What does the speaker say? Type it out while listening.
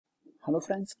Hello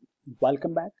friends,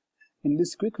 welcome back. In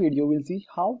this quick video, we'll see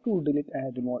how to delete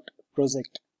a remote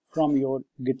project from your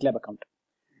GitLab account.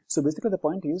 So basically the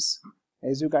point is,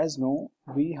 as you guys know,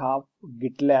 we have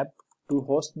GitLab to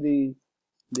host the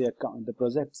account, the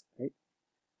projects, right?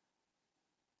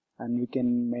 And we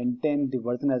can maintain the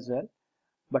version as well.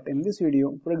 But in this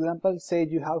video, for example, say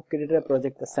you have created a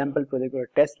project, a sample project or a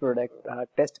test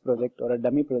project or a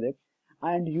dummy project,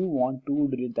 and you want to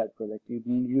delete that project.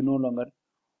 You no longer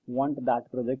want that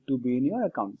project to be in your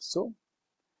account. So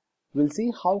we'll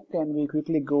see how can we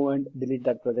quickly go and delete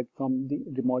that project from the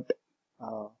remote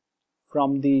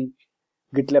from the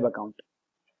GitLab account.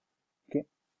 Okay,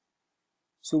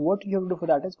 so what you have to do for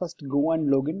that is first go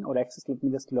and log in or access. Let me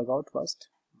just log out first.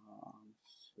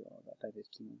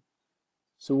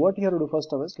 So what you have to do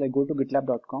first of all is like go to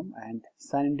gitlab.com and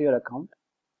sign into your account.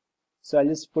 So I'll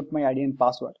just put my ID and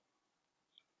password.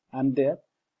 I'm there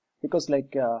because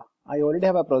like I already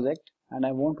have a project and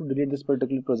I want to delete this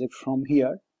particular project from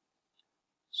here.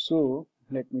 So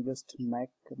let me just make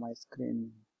my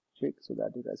screen big so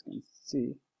that you guys can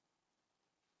see.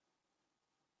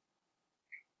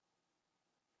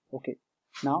 Okay,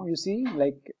 now you see,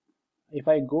 like if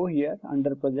I go here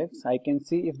under projects, I can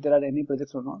see if there are any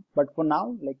projects or not. But for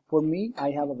now, like for me,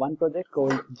 I have one project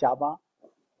called Java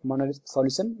monolith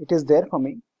solution. It is there for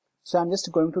me. So I'm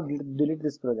just going to delete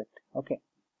this project. Okay.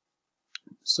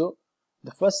 So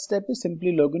the first step is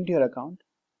simply log into your account,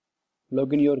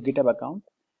 log in your GitHub account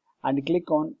and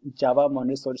click on Java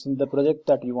monolith solution, the project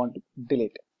that you want to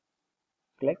delete.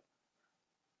 Click.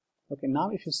 Okay, now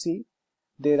if you see,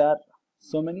 there are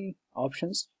so many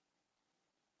options.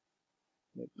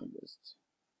 Let me just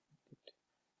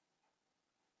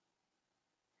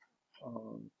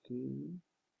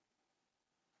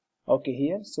okay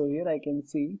here. So here I can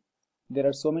see there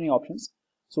are so many options.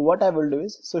 So what I will do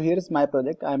is, so here is my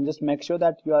project. I'm just make sure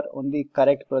that you are on the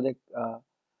correct project,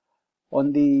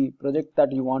 on the project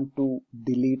that you want to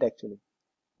delete actually.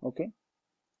 Okay.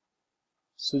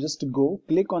 So just go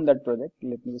click on that project.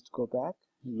 Let me just go back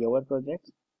your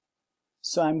project.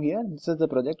 So I'm here. This is the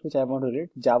project which I want to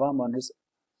delete, Java monolith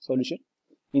solution.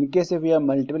 In case if you have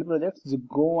multiple projects, you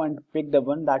go and pick the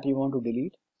one that you want to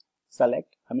delete.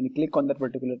 Select. Click on that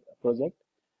particular project.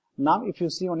 Now if you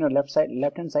see on your left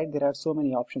hand side, there are so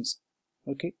many options.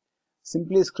 Okay,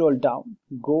 simply scroll down,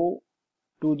 go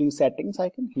to the settings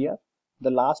icon here, the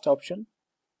last option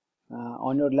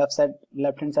on your left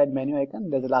hand side menu icon.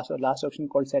 There's a last option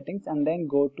called settings, and then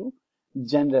go to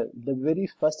general, the very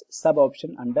first sub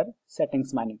option under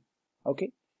settings menu.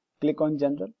 Okay, click on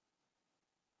general.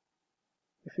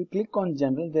 If you click on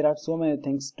general, there are so many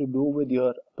things to do with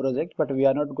your project, but we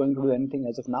are not going to do anything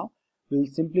as of now. We'll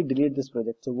simply delete this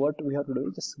project. So what we have to do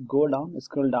is just go down,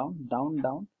 scroll down,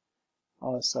 down,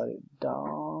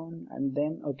 and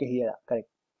then okay, here, correct.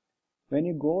 When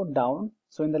you go down,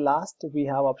 so in the last we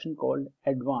have option called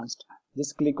advanced.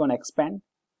 Just click on expand.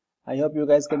 I hope you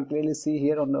guys can clearly see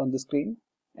here on the screen,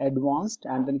 advanced,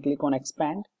 and then click on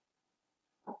expand.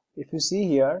 If you see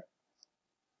here,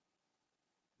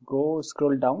 go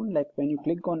scroll down, like when you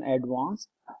click on advanced,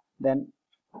 then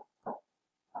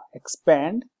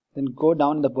expand, then go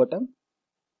down the bottom.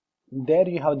 There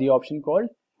you have the option called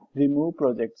remove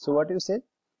project. So what you say,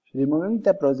 removing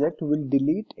the project will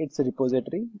delete its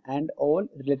repository and all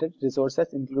related resources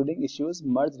including issues,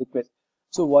 merge requests.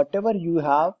 So whatever you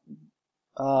have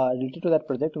related to that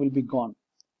project will be gone.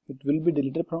 It will be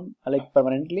deleted from like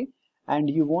permanently, and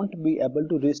you won't be able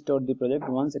to restore the project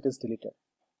once it is deleted.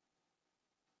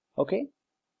 Okay,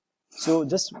 so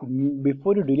just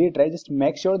before you delete, right, just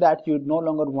make sure that you no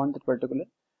longer want that particular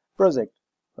project.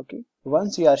 Okay,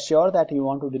 once you are sure that you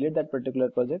want to delete that particular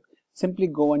project, simply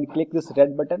go and click this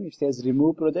red button. It says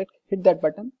remove project, hit that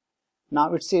button.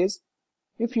 Now it says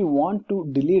if you want to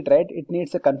delete, right, it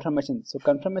needs a confirmation. So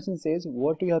confirmation says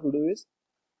what you have to do is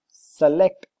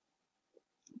select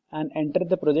and enter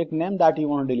the project name that you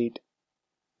want to delete,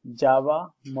 Java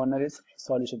monolith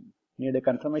solution. Need a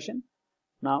confirmation.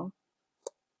 Now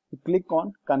you click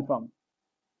on confirm.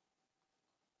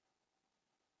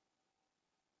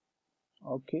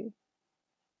 Okay,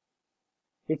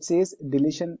 it says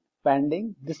deletion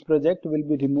pending. This project will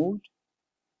be removed.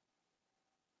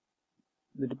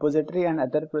 The repository and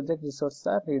other project resources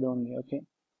are read only. Okay,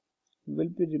 will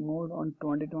be removed on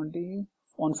 2020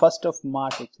 on 1st of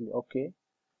March actually. Okay,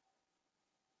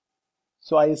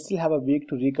 so I still have a week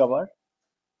to recover.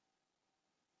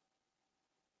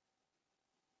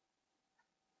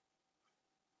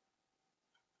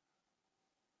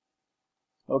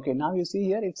 Okay, now you see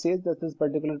here it says that this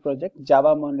particular project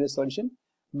Java monolith solution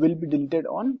will be deleted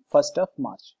on 1st of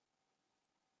March.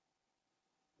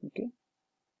 Okay,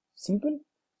 Simple.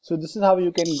 So this is how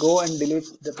you can go and delete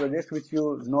the project which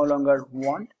you no longer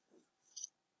want.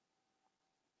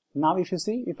 Now if you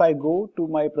see, if I go to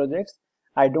my projects,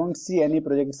 I don't see any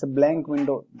project. It's a blank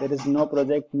window. There is no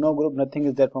project, no group, nothing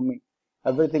is there for me.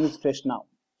 Everything is fresh now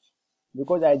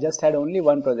because I just had only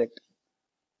one project.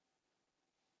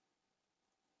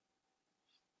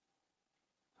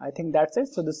 I think that's it.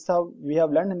 So this is how we have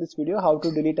learned in this video how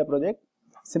to delete a project.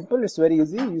 Simple, it's very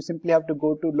easy. You simply have to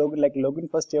go to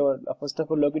login first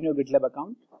of all login your GitLab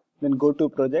account, then go to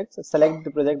projects, select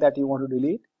the project that you want to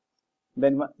delete,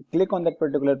 then click on that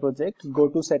particular project, go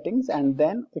to settings, and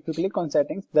then if you click on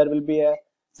settings, there will be a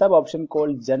sub option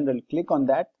called general. Click on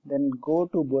that, then go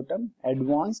to bottom,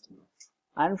 advanced,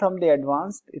 and from the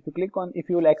advanced, if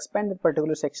you will expand that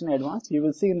particular section advanced, you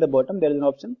will see in the bottom there is an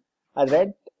option, a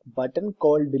red button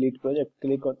called delete project.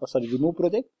 Click on remove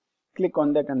project, click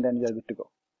on that, and then you are good to go.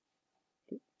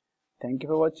 Okay. Thank you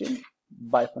for watching.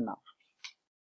 Bye for now.